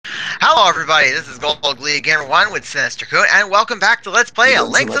Hello, everybody. This is Gold Glee Gamer 1 with Sinisterkun, and welcome back to Let's Play A You're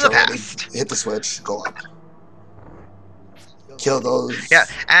doing too Link to much the already. Past. Hit the switch. Go up. Kill Yeah, those.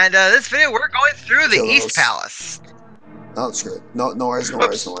 and this video we're going through the Kill East those. Palace. No, screw it. No worries.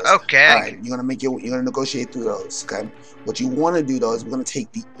 Oops. All Okay. right, you're gonna negotiate through those. Okay. What you want to do though is we're gonna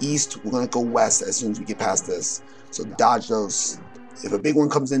take the east. We're gonna go west as soon as we get past this. So dodge those. If a big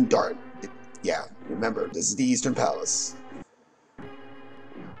one comes in, dart. Yeah. Remember, this is the Eastern Palace.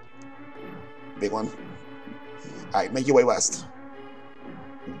 Big one. All right, make your way west.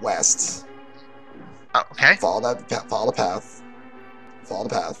 West. Oh, okay. Follow the path. Follow the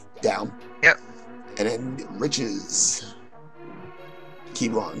path. Down. Yep. And then riches.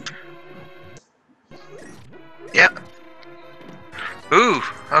 Keep going. Yep. Ooh,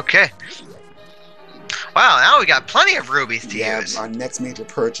 okay. Wow, now we got plenty of rubies to use. Our next major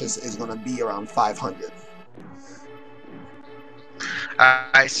purchase is going to be around 500.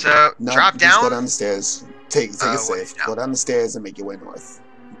 Alright, so No, drop just down. go down the stairs. Take it safe. Go down the stairs and make your way north.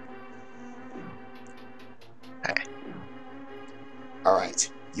 Okay.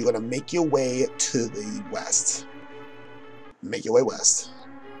 Alright. You're going to make your way to the west. Make your way west.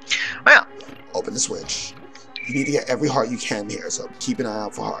 Well. Open the switch. You need to get every heart you can here, so keep an eye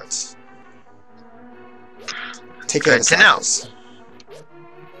out for hearts. Take care of the samples.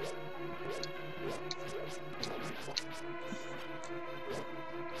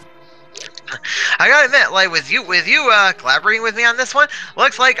 I gotta admit, like with you collaborating with me on this one,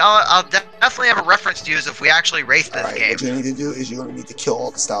 looks like I'll definitely have a reference to use if we actually race this game. What you need to do is you're gonna need to kill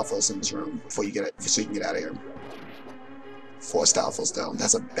all the Stalfos in this room before you get it, so you can get out of here. 4 Stalfos down.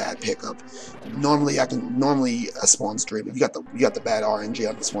 That's a bad pickup. Normally a spawns 3, but you got the bad RNG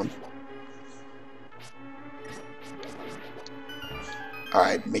on this one. All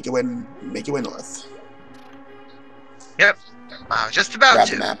right, make your way north. Yep. Just about Grab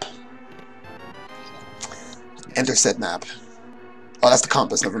to. the map. Enter said map. Oh, that's the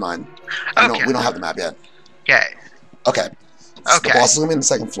compass. Never mind. Okay. We don't have the map yet. Okay. Okay. So Okay. the boss is gonna be on the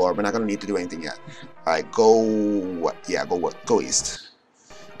 2nd floor. We're not gonna need to do anything yet. All right, go. Yeah, go east.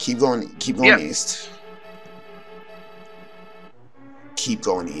 Keep going east. Keep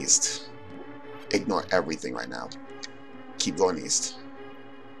going east. Ignore everything right now. Keep going east.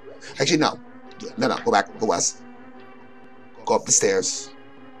 Actually, no. Go back. Go west. Go up the stairs.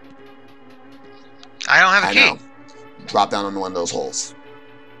 I don't have a key. Know. Drop down on one of those holes.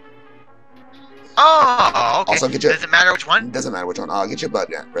 Oh, okay. Also, Does it matter which one? It doesn't matter which one. I'll get your bug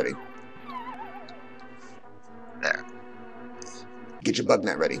net ready. There. Get your bug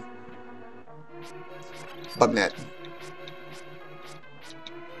net ready. Bug net.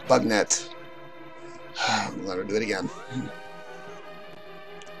 Bug net. I'm gonna do it again.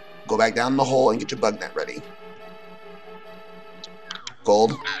 Go back down the hole and get your bug net ready.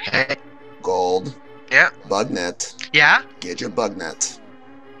 Gold. Okay. Gold. Yep. Bug net. Yeah? Get your bug net.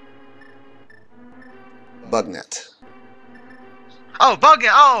 Bug net. Oh, bug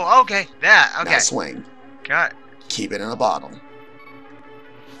net. Oh, okay. That. Okay. Now swing. Got it. Keep it in a bottle.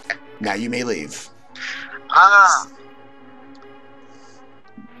 Now you may leave. Ah.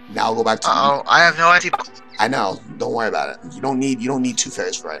 Now go back to. Oh, I have no idea. I know. Don't worry about it. You don't need 2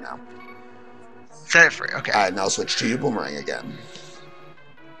 fairies for right now. Set it free. Okay. All right. Now switch to your boomerang again.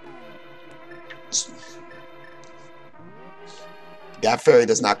 That fairy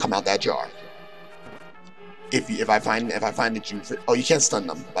does not come out that jar. If I find that you can't stun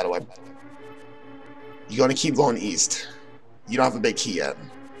them, by the way. You're gonna keep going east. You don't have a big key yet.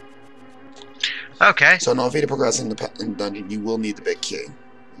 Okay. So in order for you to progress in the dungeon, you will need the big key.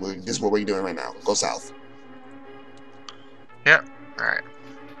 This is what we're doing right now. Go south. Yep. All right.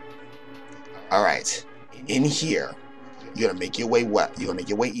 All right. In here, you're gonna make your way west. You're gonna make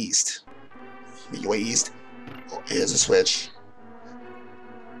your way east. Make your way east. Oh, here's a switch.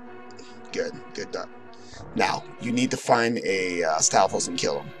 Good done. Now, you need to find a Stalfos and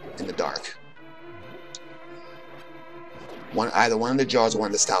kill him in the dark. Either one of the jars or one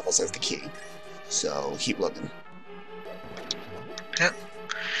of the Stalfos has the key. So, keep looking. Yep.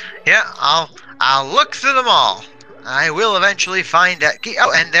 Yeah, I'll look through them all. I will eventually find that key.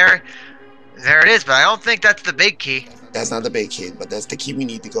 Oh, and there it is, but I don't think that's the big key. That's not the big key, but that's the key we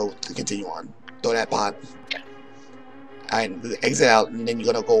need to go to continue on. Throw that pot. Alright, exit out, and then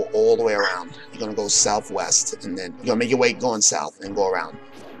you're gonna go all the way around. You're gonna go southwest, and then you're gonna make your way going south and go around.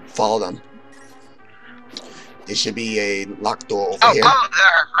 Follow them. There should be a locked door over here. Oh,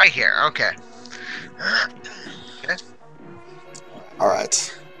 there, right here. Okay. Okay.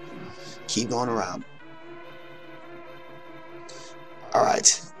 Alright. Keep going around.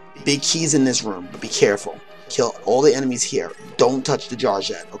 Alright. Big keys in this room, but be careful. Kill all the enemies here. Don't touch the jars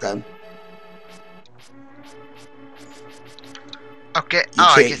yet, okay? Okay.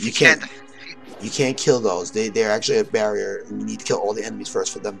 I guess you can't. You can't kill those. They're actually a barrier, and you need to kill all the enemies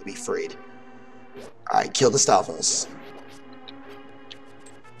first for them to be freed. Alright, kill the Stalfos.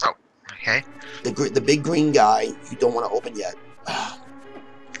 Oh, okay. The big green guy you don't want to open yet.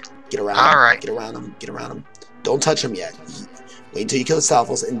 Get around him. Alright. Get around him. Get around him. Don't touch him yet. Wait until you kill the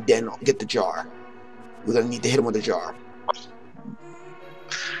Stalfos and then get the jar. We're gonna need to hit him with the jar.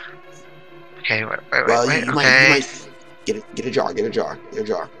 Okay, wait, you might get a jar, get the jar.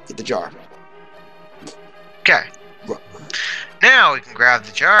 Okay. Now we can grab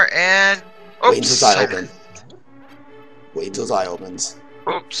the jar and wait until his eye open. Wait until his eye opens.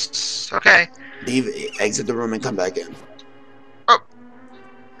 Oops. Okay. Exit the room and come back in. Oh.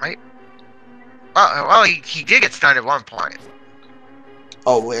 Right. Well, he did get stunned at one point.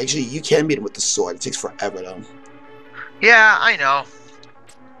 Oh, well, actually, you can beat him with the sword. It takes forever, though. Yeah, I know.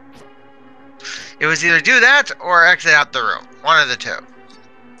 It was either do that or exit out the room. One of the two.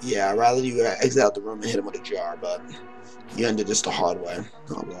 Yeah, I'd rather you exit out the room and hit him with a jar, but you ended this the hard way.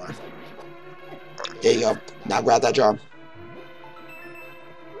 Oh, boy. There you go. Now grab that jar.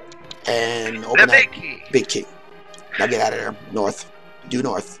 And open the big key. Big key. Now get out of there. North. Due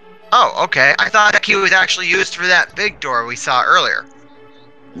north. Oh, okay. I thought that key was actually used for that big door we saw earlier.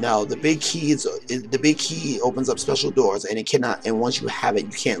 No, the big key opens up special doors, and it cannot. And once you have it,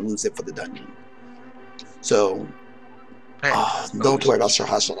 you can't lose it for the dungeon. So, don't worry about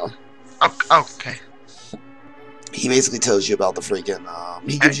Shahashana. Okay. He basically tells you about the freaking.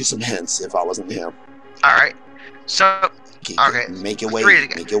 He gives you some hints. If I wasn't here. All right. So. Okay. Make your way.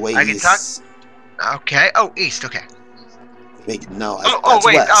 Make your way east. Okay. Oh, east. Okay. Wait, west. Oh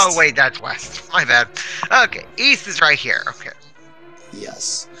wait, that's west. My bad. Okay, east is right here. Okay.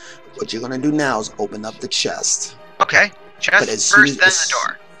 Yes. What you're gonna do now is open up the chest. Okay. Chest first, then the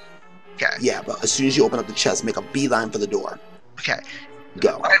door. Okay. Yeah, but as soon as you open up the chest, make a beeline for the door. Okay.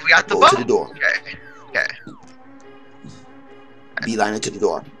 Go. All right, we got the Go to the door. Okay. Beeline into the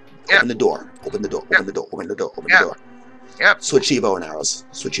door. Yep. Open the door. Open the door. Yep. Open the door. Open the door. Open Yep. the door. Yep. Switch your bow and arrows.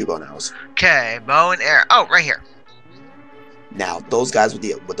 Switch your bow and arrows. Okay, bow and arrow. Oh, right here. Now, those guys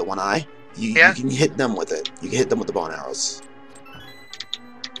with the one eye, you can hit them with it. You can hit them with the bow and arrows.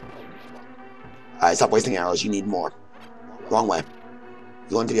 Alright, stop wasting arrows. You need more. Wrong way.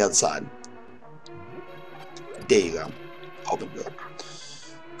 You're going to the other side. There you go. Open the door.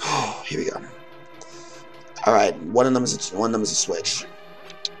 Here we go. Alright, one of them is a switch.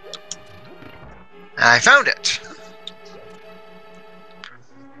 I found it.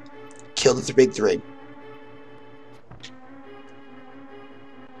 Kill the big three.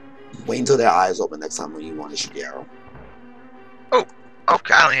 Wait until their eyes open next time when you want to shoot the arrow. Oh,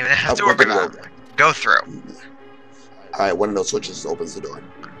 okay. I don't even have to worry about it. Go through. Alright, one of those switches opens the door.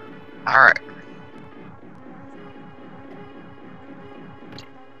 Alright.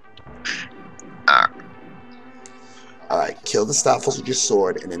 Alright, kill the Staffos with your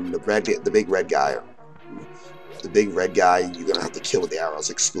sword, and then the big red guy. The big red guy, you're gonna have to kill with the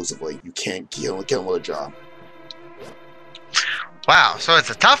arrows exclusively. You can't kill him with a jar. Wow, so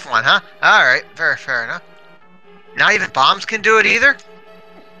it's a tough one, huh? Alright, fair enough. Not even bombs can do it either?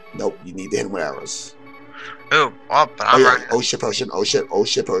 Nope, you need to hit him with arrows. Ooh, well, but I'm running. Oh shit potion, Potion.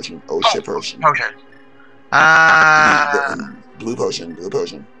 Potion. Blue potion.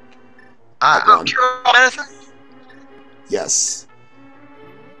 Cure all medicine? Yes.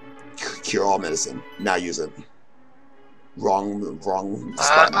 Cure all medicine. Now use it. Wrong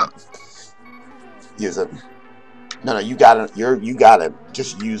spot. Use it. No, you got it. You got it.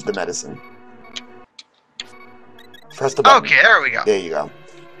 Just use the medicine. Press the button. Okay, there we go. There you go.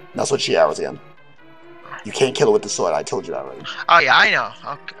 Now switch the arrows again. You can't kill it with the sword. I told you that already. Oh yeah, I know.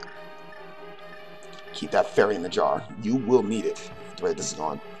 Okay. Keep that fairy in the jar. You will need it. The way this is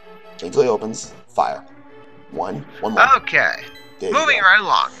going. Wait until it opens. Fire. One more. Okay. There Moving right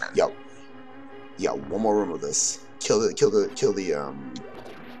along. Then. Yo. One more room of this. Kill the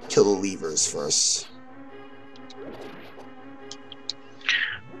levers first.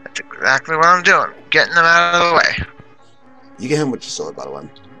 That's exactly what I'm doing. Getting them out of the way. You get him with your sword, by the way.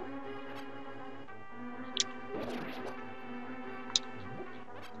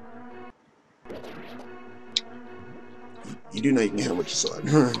 You do know you can hit him with your sword.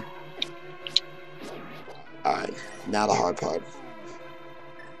 Alright, now the hard part.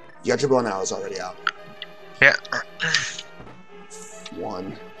 You got your bow and arrows already out. Yeah.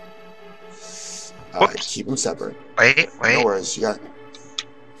 One. Alright, keep them separate. Wait. No worries, you got...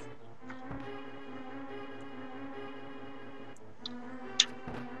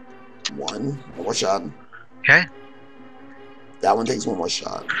 One more shot. Okay. That one takes one more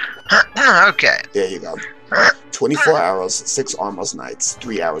shot. Okay. There you go. 24 arrows, 6 armless knights,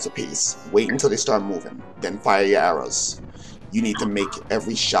 3 arrows apiece. Wait until they start moving, then fire your arrows. You need to make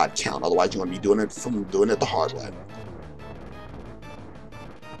every shot count, otherwise you're going to be doing it the hard way.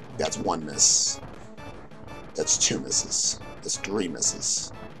 That's 1 miss. That's 2 misses. That's 3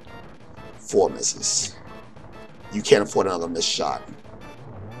 misses. 4 misses. You can't afford another missed shot.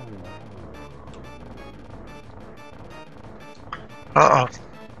 Uh-oh.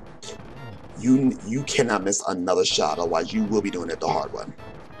 You cannot miss another shot, otherwise you will be doing it the hard way.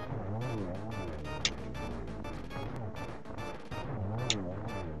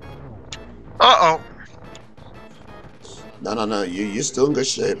 Uh-oh. No. You're still in good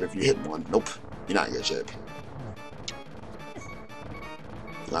shape if you hit one. Nope. You're not in good shape.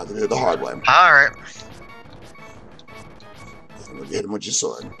 You're not going to do it the hard way. Alright. You're going to hit him with your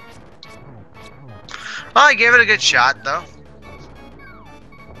sword. Well, I gave it a good shot, though.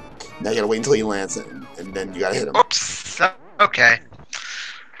 Now you gotta wait until he lands it, and then you gotta hit him. Oops. Okay.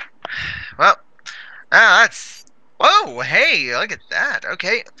 Well, that's... Whoa, hey, look at that.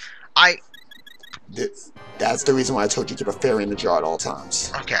 Okay. That's the reason why I told you to keep a fairy in the jar at all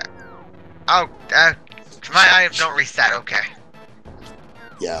times. Okay. Oh, my items don't reset, okay.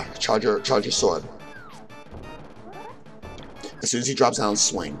 Yeah, charge your sword. As soon as he drops down,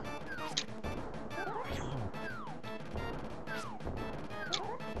 swing.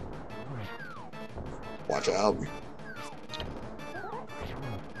 Watch out.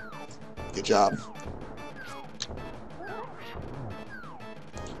 Good job.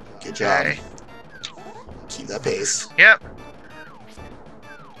 Good job. Okay. Keep that pace. Yep.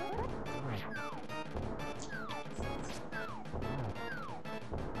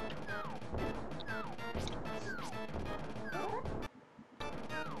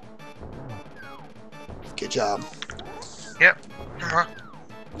 Good job. Yep.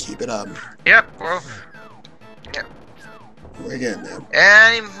 Keep it up. Yep. Well, yep. We're getting there.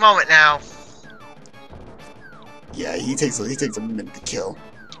 Any moment now. Yeah, he takes a minute to kill.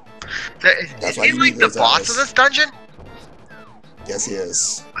 Is he like the boss of this dungeon? Yes, he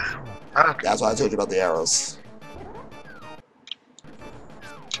is. Okay. That's why I told you about the arrows.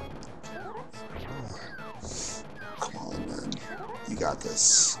 Come on, man. You got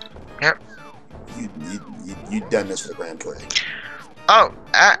this. Yep. You done this for the Grand Prix. Oh,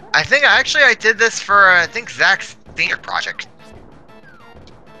 I think I did this for I think Zach's senior project.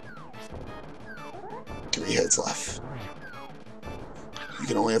 3 hits left. You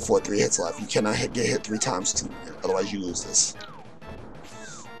can only afford 3 hits left. You cannot get hit 3 times, otherwise you lose this.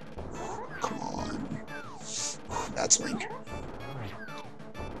 Come on. Bad swing.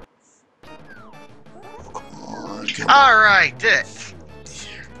 Come on. Alright, did it.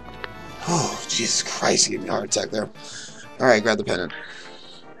 Oh, Jesus Christ, he gave me a heart attack there. Alright, grab the pennant.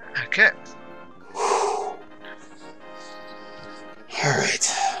 Okay.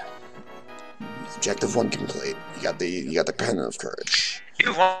 Alright. Objective 1 complete. You got the pennant of courage.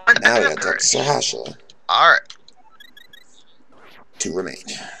 You won. Now we got to Sahasha. Alright. 2 remain.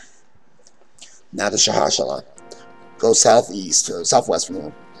 Now to Sahashala. Go southeast or southwest from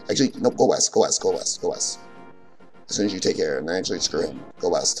here. Actually, no, go west. Go west. Go west. Go west. As soon as you take care, and actually screw him. Go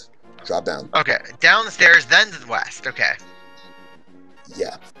west. Drop down. Okay. Down the stairs, then to the west. Okay.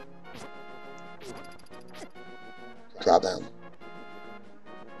 Yeah. Drop down.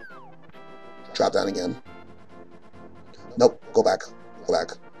 Drop down again. Nope. Go back. Go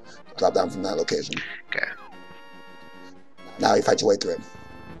back. Drop down from that location. Okay. Now you fight your way through.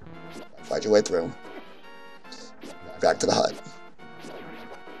 Fight your way through. Back to the hut.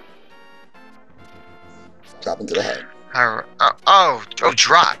 Drop into the hut.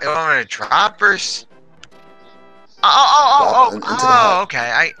 Drop. You want me to drop or? Oh,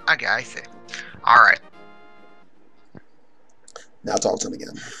 okay. I see. All right. Now talk to him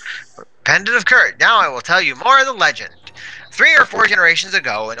again. Pendant of Courage. Now I will tell you more of the legend. 3 or 4 generations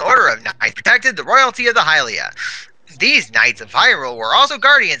ago, an order of knights protected the royalty of the Hylia. These knights of Hyrule were also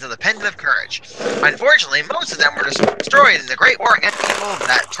guardians of the Pendant of Courage. Unfortunately, most of them were destroyed in the Great War against evil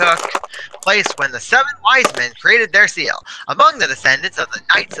that took place when the 7 wise men created their seal. Among the descendants of the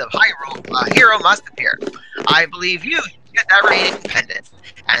Knights of Hyrule, a hero must appear. I believe you get that remaining pendant,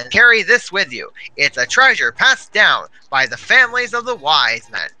 and carry this with you. It's a treasure passed down by the families of the wise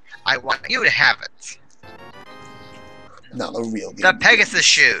men. I want you to have it. Not a real game. The Pegasus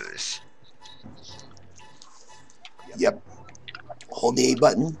shoes. Yep. Hold the A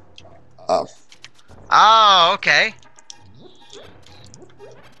button. Oh. Oh, okay.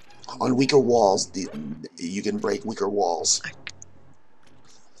 On weaker walls, you can break weaker walls.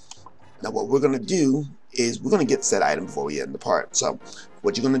 Now what we're going to do is we're gonna get said item before we end the part. So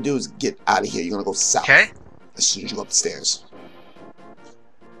what you're gonna do is get out of here. You're gonna go south. Okay. As soon as you go up the stairs,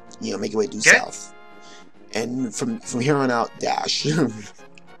 you're gonna make your way due Okay. south, and from here on out, dash.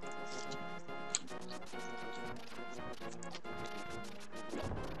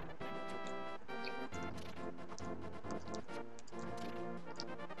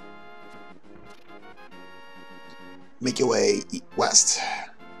 Make your way west.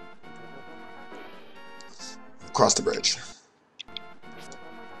 Across the bridge.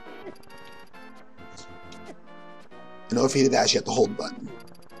 In order for you to dash, you have to hold the button.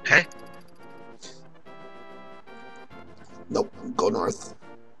 Okay. Nope. Go north.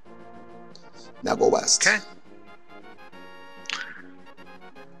 Now go west. Okay.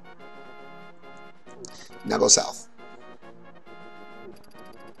 Now go south.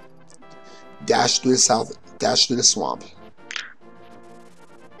 Dash through the south. Dash through the swamp.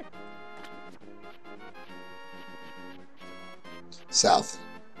 South.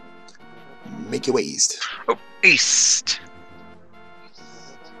 Make your way east. Oh, east.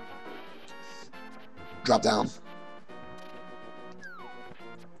 Drop down.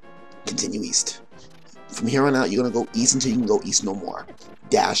 Continue east. From here on out, you're gonna go east until you can go east no more.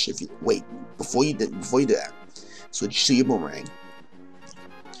 Dash if you wait before you do that. Switch to your boomerang.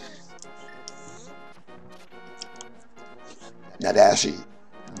 Now dash it.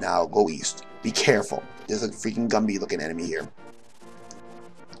 Now go east. Be careful. There's a freaking Gumby looking enemy here.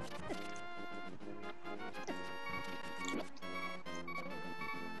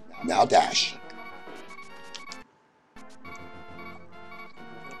 Now dash.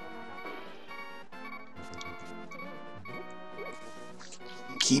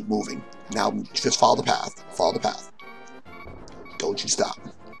 Keep moving. Now just follow the path. Follow the path. Don't you stop.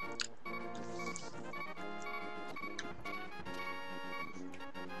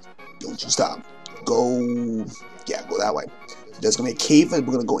 Don't you stop. Go. Yeah, go that way. There's gonna be a cave that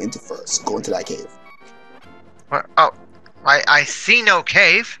we're gonna go into first. Go into that cave. What? Oh, I see no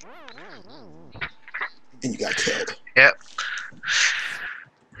cave. And you got killed. Yep.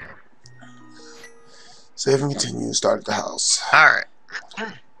 Save and continue. Start at the house. All right.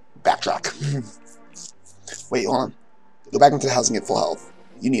 Backtrack. Wait, hold on. Go back into the house and get full health.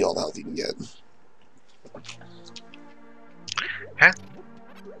 You need all the health you can get. Okay.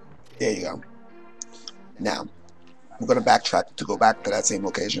 There you go. Now, I'm going to backtrack to go back to that same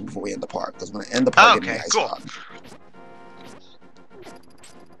location before we end the part. Because I'm going to end the part getting the ice rod.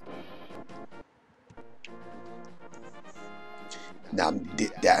 Now,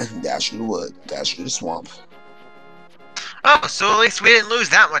 dash through the wood. Dash through the swamp. Oh, so at least we didn't lose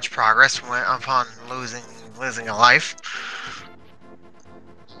that much progress upon losing a life.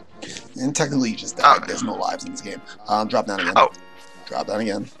 And technically, you just died. Oh. There's no lives in this game. Drop down again. Oh. Drop down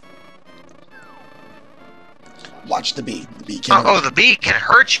again. Watch the bee. The bee can Oh, the bee can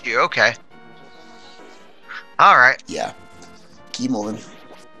hurt you. Okay. All right. Yeah. Keep moving.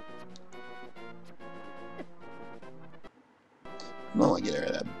 No, I get rid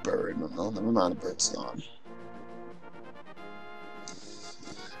of that bird. No, never mind. The bird's gone.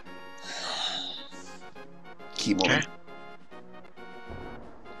 Keep moving. Okay.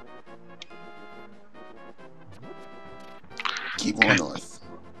 Keep going north.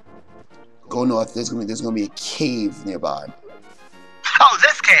 Go north. There's gonna be a cave nearby. Oh,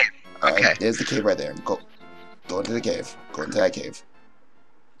 this cave. Okay. Right, there's the cave right there. Go into the cave. Go into that cave.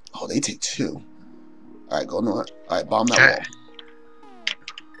 Oh, they take two. All right, go north. All right, bomb that wall.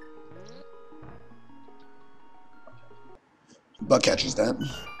 Bug catches that.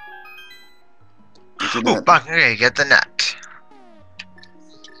 Ooh, bug. Okay, get the net.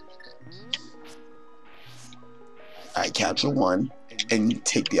 I capture one and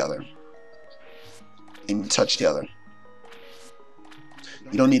take the other. And touch the other.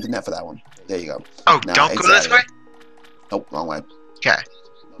 You don't need the net for that one. There you go. Oh, Now, don't go this way? Nope, wrong way. Okay.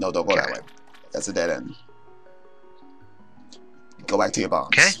 No, don't go that way. That's a dead end. Go back to your bombs.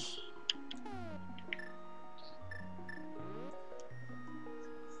 Okay.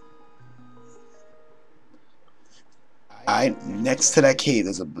 Alright, next to that cave,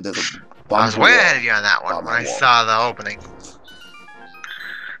 there's a bomb. I was way ahead of you on that one when I saw the opening.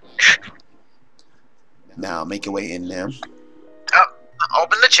 Now make your way in there. Oh,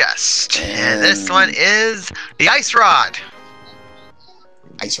 open the chest. And this one is the ice rod.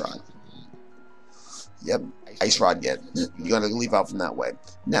 Ice rod. Yep, ice rod yet. You're gonna leave out from that way.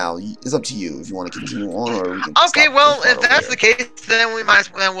 Now it's up to you if you want to continue on or we can okay, well, if that's the case, then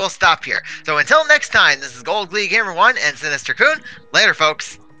we'll stop here. So until next time, this is Gold Glee Gamer 1 and Sinisterkun. Later,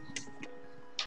 folks.